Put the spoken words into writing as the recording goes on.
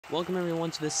Welcome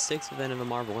everyone to the 6th event of the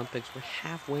Marbolympics. We're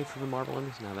halfway through the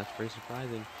Marbolympics now. That's pretty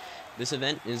surprising. This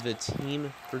event is the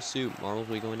team pursuit. Marbles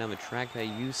will be going down the track that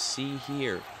you see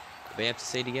here. They have to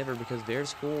stay together because their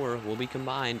score will be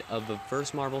combined of the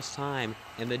first marble's time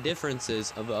and the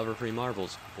differences of the other three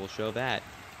marbles. We'll show that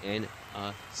in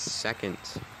a second.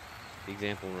 The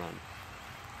example run.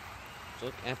 Let's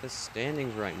look at the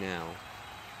standings right now.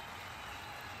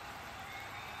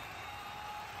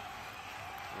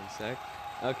 One sec.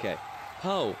 Okay,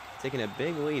 Poe taking a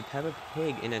big lead. Peppa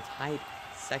Pig in a tight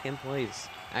second place.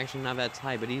 Actually, not that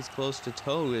tight, but he's close to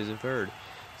Toad, who is in third.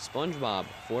 SpongeBob,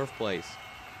 fourth place.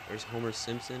 There's Homer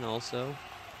Simpson also.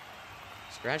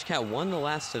 Scratch Cat won the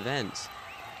last event,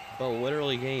 but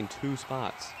literally gained 2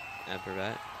 spots after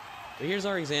that. But here's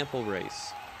our example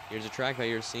race. Here's a track that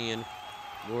you're seeing.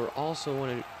 We're also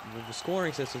the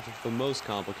scoring system is the most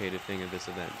complicated thing of this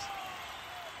event.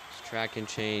 Track can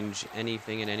change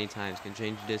anything at any time. Can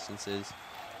change distances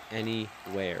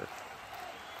anywhere.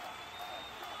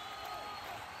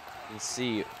 You can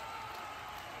see the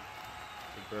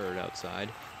bird outside.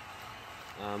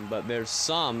 But there's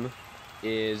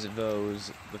the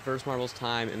first marble's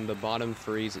time and the bottom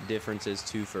three's differences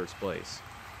to first place.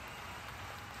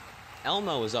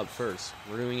 Elmo is up first.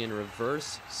 We're doing in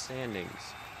reverse standings.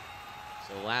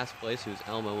 So last place, who's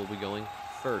Elmo, will be going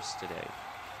first today.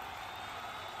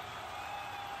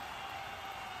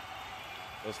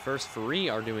 Those first 3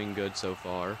 are doing good so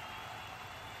far.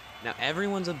 Now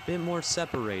everyone's a bit more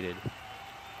separated.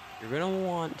 You're gonna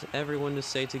want everyone to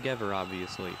stay together,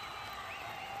 obviously.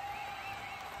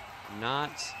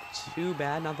 Not too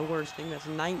bad, not the worst thing. That's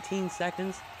 19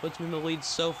 seconds, puts me in the lead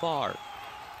so far.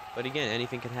 But again,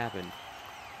 anything can happen.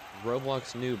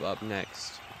 Roblox Noob up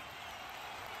next.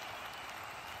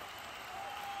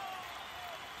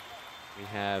 We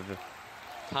have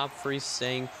top 3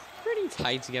 staying pretty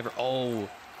tight together. Oh,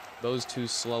 those 2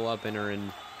 slow up and are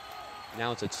in.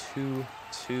 Now it's a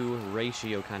 2-2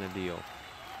 ratio kind of deal.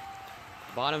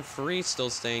 Bottom 3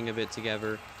 still staying a bit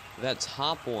together. That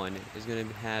top one is going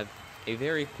to have a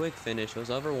very quick finish. Those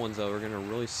other ones, though, are going to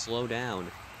really slow down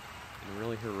and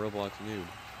really hurt Roblox Noob.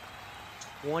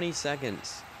 20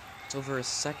 seconds. It's over a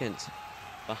second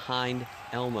behind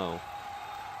Elmo.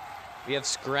 We have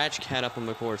Scratch Cat up on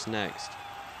the course next.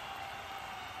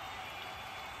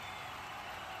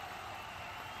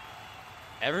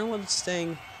 Everyone's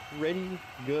staying pretty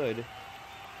good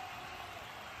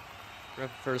throughout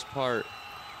the first part.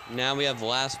 Now we have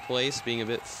last place being a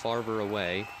bit farther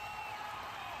away.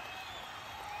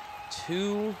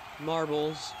 2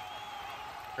 marbles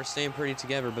are staying pretty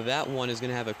together, but that one is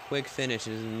going to have a quick finish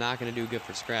and is not going to do good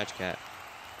for Scratch Cat.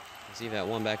 You see that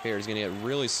one back there is going to get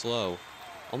really slow.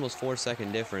 Almost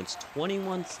 4-second difference.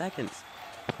 21 seconds.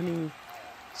 Putting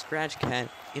Scratch Cat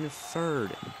in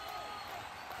third.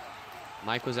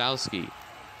 Mike Wazowski,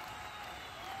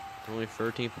 only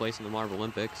 13th place in the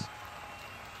Marbolympics.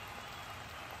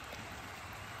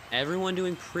 Everyone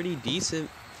doing pretty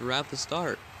decent throughout the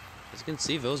start. As you can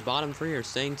see, those bottom 3 are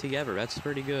staying together. That's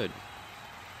pretty good.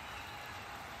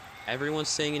 Everyone's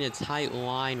staying in a tight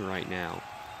line right now.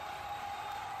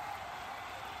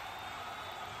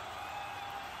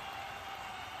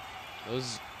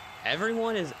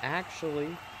 Everyone is actually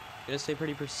going to stay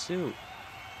pretty pursuit.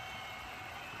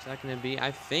 What's that going to be?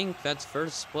 I think that's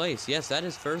first place. Yes, that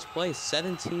is first place.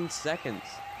 17 seconds.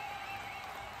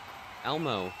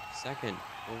 Elmo, second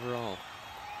overall.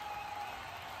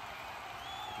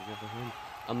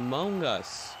 Among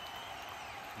Us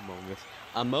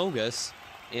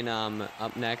in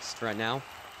up next right now.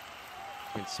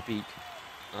 Can't speak.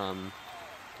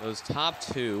 Those top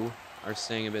 2 are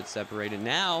staying a bit separated.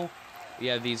 Now we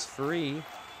have these 3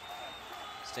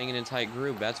 staying in a tight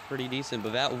group. That's pretty decent,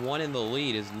 but that one in the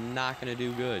lead is not going to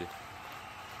do good.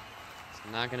 It's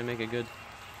not going to make a good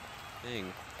thing.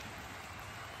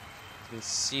 As you can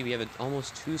see, we have an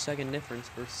almost 2-second difference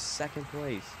for second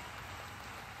place.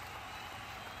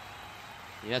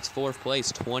 Yeah, it's fourth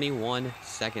place, 21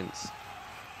 seconds.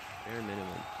 Bare minimum.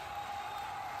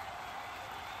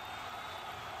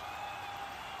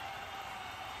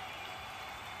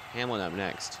 Hamlin up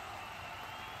next.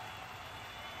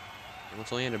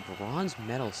 Hamlin's only had a bronze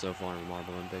medal so far in the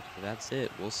Marbolympics, but that's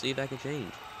it. We'll see if that can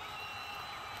change.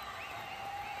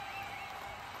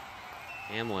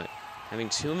 Hamlet having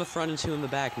 2 in the front and 2 in the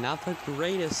back. Not the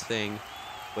greatest thing,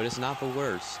 but it's not the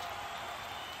worst.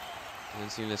 Doesn't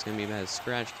seem that's going to be bad as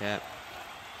Scratch Cat.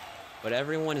 But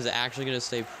everyone is actually going to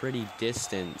stay pretty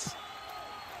distant.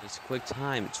 Just a quick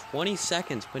time. 20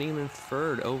 seconds, putting him in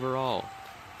third overall.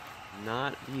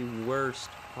 Not the worst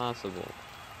possible.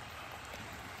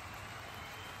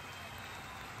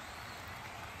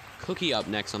 Cookie up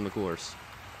next on the course.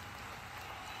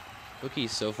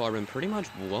 Cookie's so far been pretty much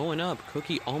blowing up.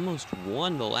 Cookie almost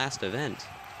won the last event,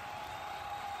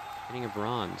 getting a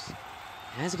bronze.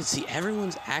 As you can see,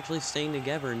 everyone's actually staying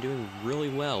together and doing really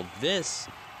well. This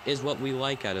is what we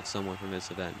like out of someone from this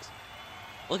event.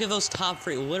 Look at those top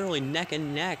three, literally neck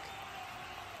and neck.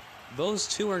 Those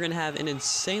two are going to have an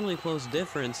insanely close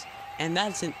difference, and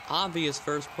that's an obvious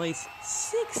first place.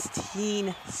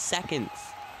 16 seconds.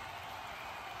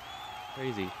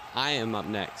 Crazy. I am up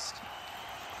next.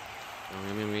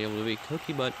 I'm going to be able to beat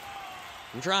Cookie, but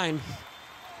I'm trying.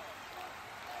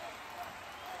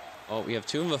 Oh, we have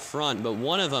two in the front, but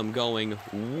one of them going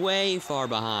way far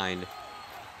behind.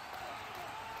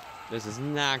 This is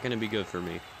not going to be good for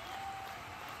me.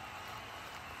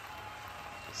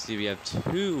 Let's see, we have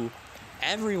two.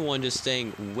 Everyone just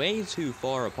staying way too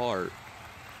far apart.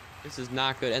 This is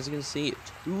not good. As you can see,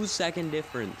 2-second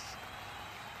difference.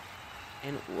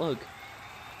 And look,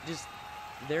 just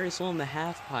very slow in the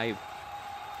half pipe.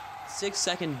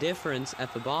 6-second difference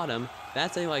at the bottom.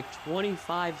 That's a like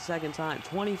 25-second time.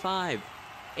 25.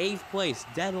 8th place,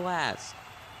 dead last.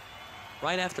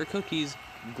 Right after Cookie's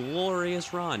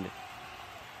glorious run.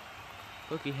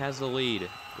 Cookie has the lead.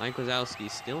 Mike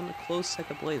Wazowski still in a close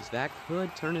second place. That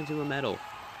could turn into a medal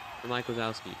for Mike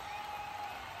Wazowski.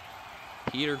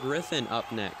 Peter Griffin up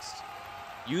next.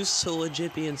 Used to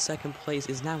legit be in second place,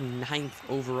 is now 9th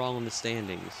overall in the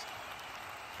standings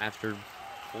after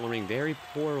performing very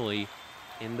poorly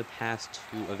in the past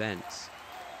 2 events.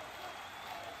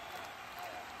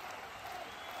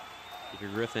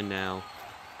 Peter Griffin now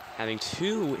having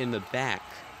 2 in the back,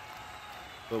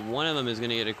 but one of them is going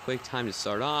to get a quick time to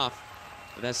start off,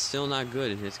 but that's still not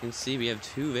good. And as you can see, we have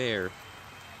 2 there.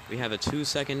 We have a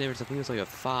 2-second difference. I think it's like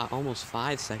a almost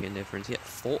 5-second difference. Yeah,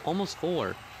 almost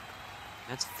 4.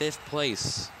 That's 5th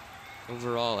place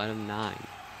overall out of 9.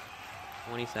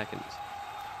 20 seconds.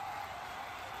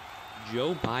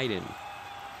 Joe Biden.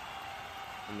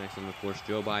 Next on the course,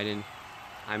 Joe Biden,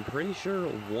 I'm pretty sure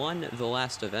won the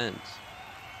last event.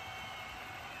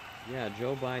 Yeah,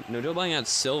 Joe Biden. No, Joe Biden got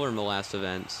silver in the last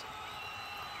event.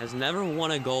 Has never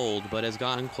won a gold, but has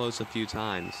gotten close a few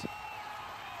times.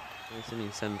 He's in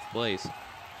 7th place.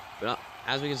 But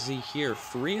as we can see here,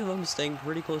 3 of them staying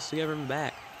pretty close together in the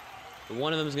back. But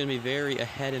one of them is going to be very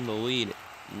ahead in the lead.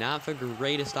 Not the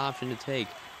greatest option to take.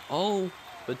 Oh,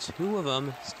 but 2 of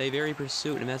them stay very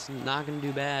pursuit, and that's not going to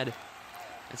do bad.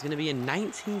 It's going to be a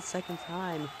 19-second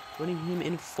time, putting him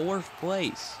in 4th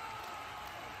place.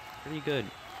 Pretty good.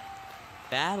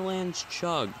 Badlands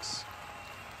Chugs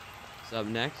is up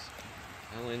next.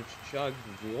 Badlands Chugs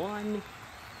won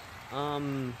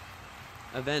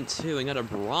event 2 and got a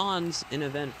bronze in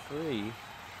event 3.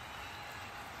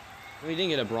 We didn't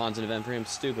get a bronze in event 3. I'm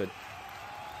stupid.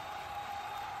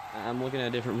 I'm looking at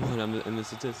a different one in the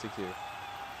statistics here.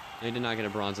 They did not get a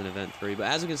bronze in event 3, but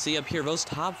as you can see up here, those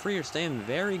top 3 are staying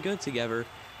very good together.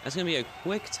 That's going to be a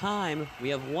quick time. We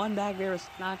have one back there that's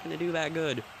not going to do that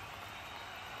good.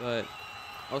 But,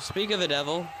 oh, speak of the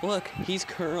devil, look, he's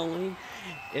currently,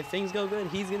 if things go good,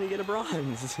 he's going to get a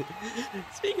bronze.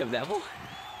 Speak of devil.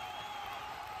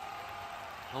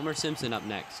 Homer Simpson up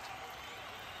next.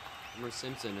 Homer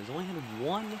Simpson has only had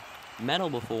 1 medal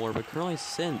before, but currently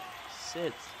sits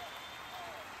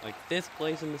like 5th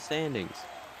place in the standings.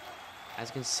 As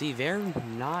you can see, they're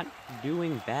not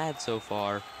doing bad so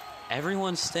far.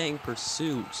 Everyone's staying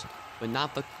pursuit, but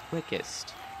not the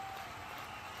quickest.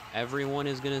 Everyone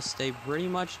is going to stay pretty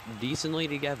much decently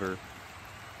together.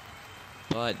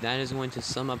 But that is going to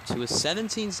sum up to a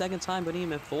 17-second time, putting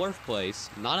him in 4th place.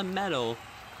 Not a medal,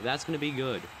 but that's going to be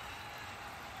good.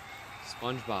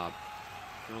 SpongeBob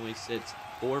currently sits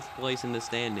 4th place in the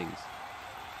standings.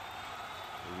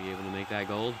 Will he be able to make that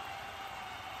gold?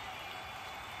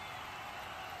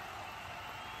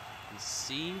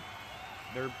 See,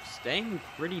 they're staying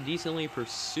pretty decently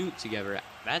pursuit together.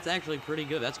 That's actually pretty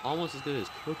good. That's almost as good as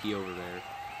Cookie over there.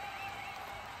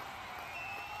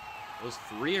 Those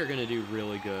 3 are going to do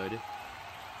really good.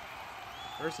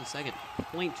 First and second,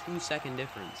 0.2-second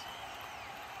difference.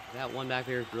 That one back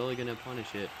there is really going to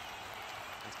punish it.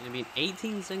 That's going to be an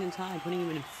 18-second time, putting him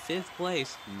in 5th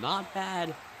place. Not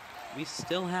bad. We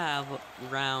still have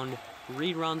round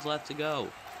 3 runs left to go.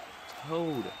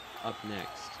 Toad up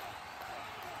next.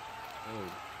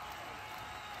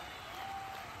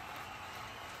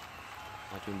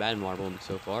 Not doing bad in Marbolympics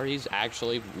so far. He's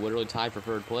actually literally tied for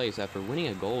 3rd place after winning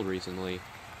a gold recently.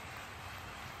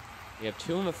 We have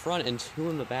 2 in the front and 2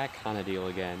 in the back kind of deal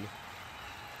again.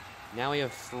 Now we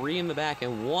have 3 in the back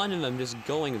and 1 of them just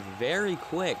going very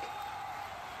quick.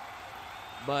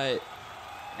 But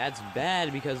That's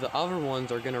bad because the other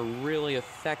ones are going to really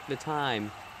affect the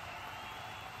time.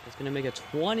 It's going to make a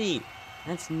 20.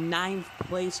 That's 9th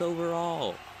place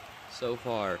overall so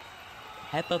far.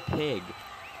 Peppa Pig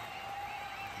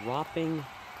dropping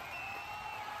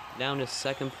down to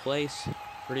 2nd place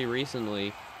pretty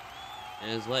recently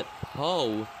and has let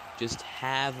Poe just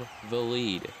have the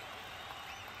lead.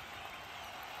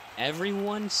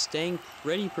 Everyone staying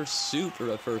pretty pursuit for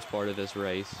the first part of this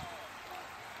race.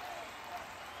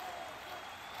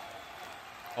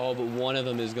 Oh, but one of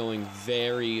them is going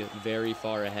very, very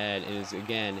far ahead and is,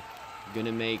 again, going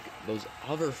to make those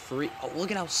other three... Oh,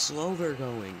 look at how slow they're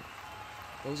going.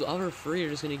 Those other three are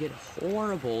just going to get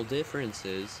horrible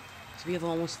differences. So we have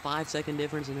almost 5-second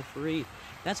difference in the three.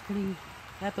 That's putting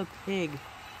Peppa Pig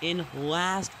in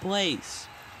last place.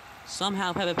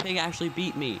 Somehow Peppa Pig actually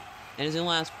beat me and is in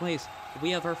last place.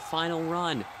 We have our final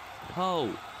run.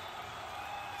 Poe.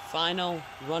 Final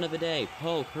run of the day.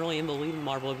 Poe currently in the lead in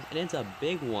Marbolympics, and it's a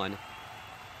big one.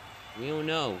 We don't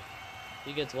know. If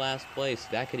he gets last place,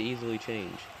 that could easily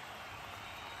change.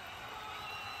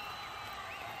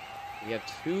 We have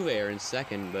 2 there in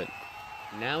 2nd, but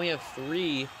now we have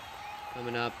 3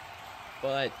 coming up.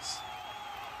 But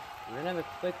we're going to have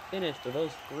a quick finish, so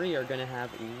those 3 are going to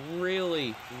have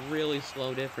really, really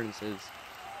slow differences.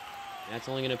 That's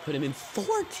only going to put him in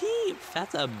 14th.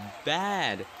 That's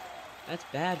bad. That's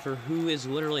bad for who is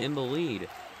literally in the lead.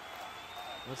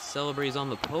 Let's celebrate. He's on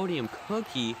the podium.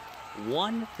 Cookie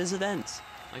won this event.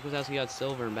 Mike Wazowski got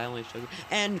silver in Battle Age Chucky.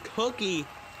 And Cookie...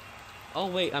 Oh,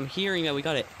 wait. I'm hearing that we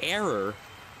got an error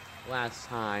last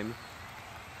time.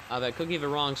 That Cookie had the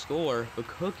wrong score. But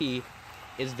Cookie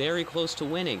is very close to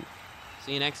winning.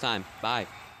 See you next time. Bye.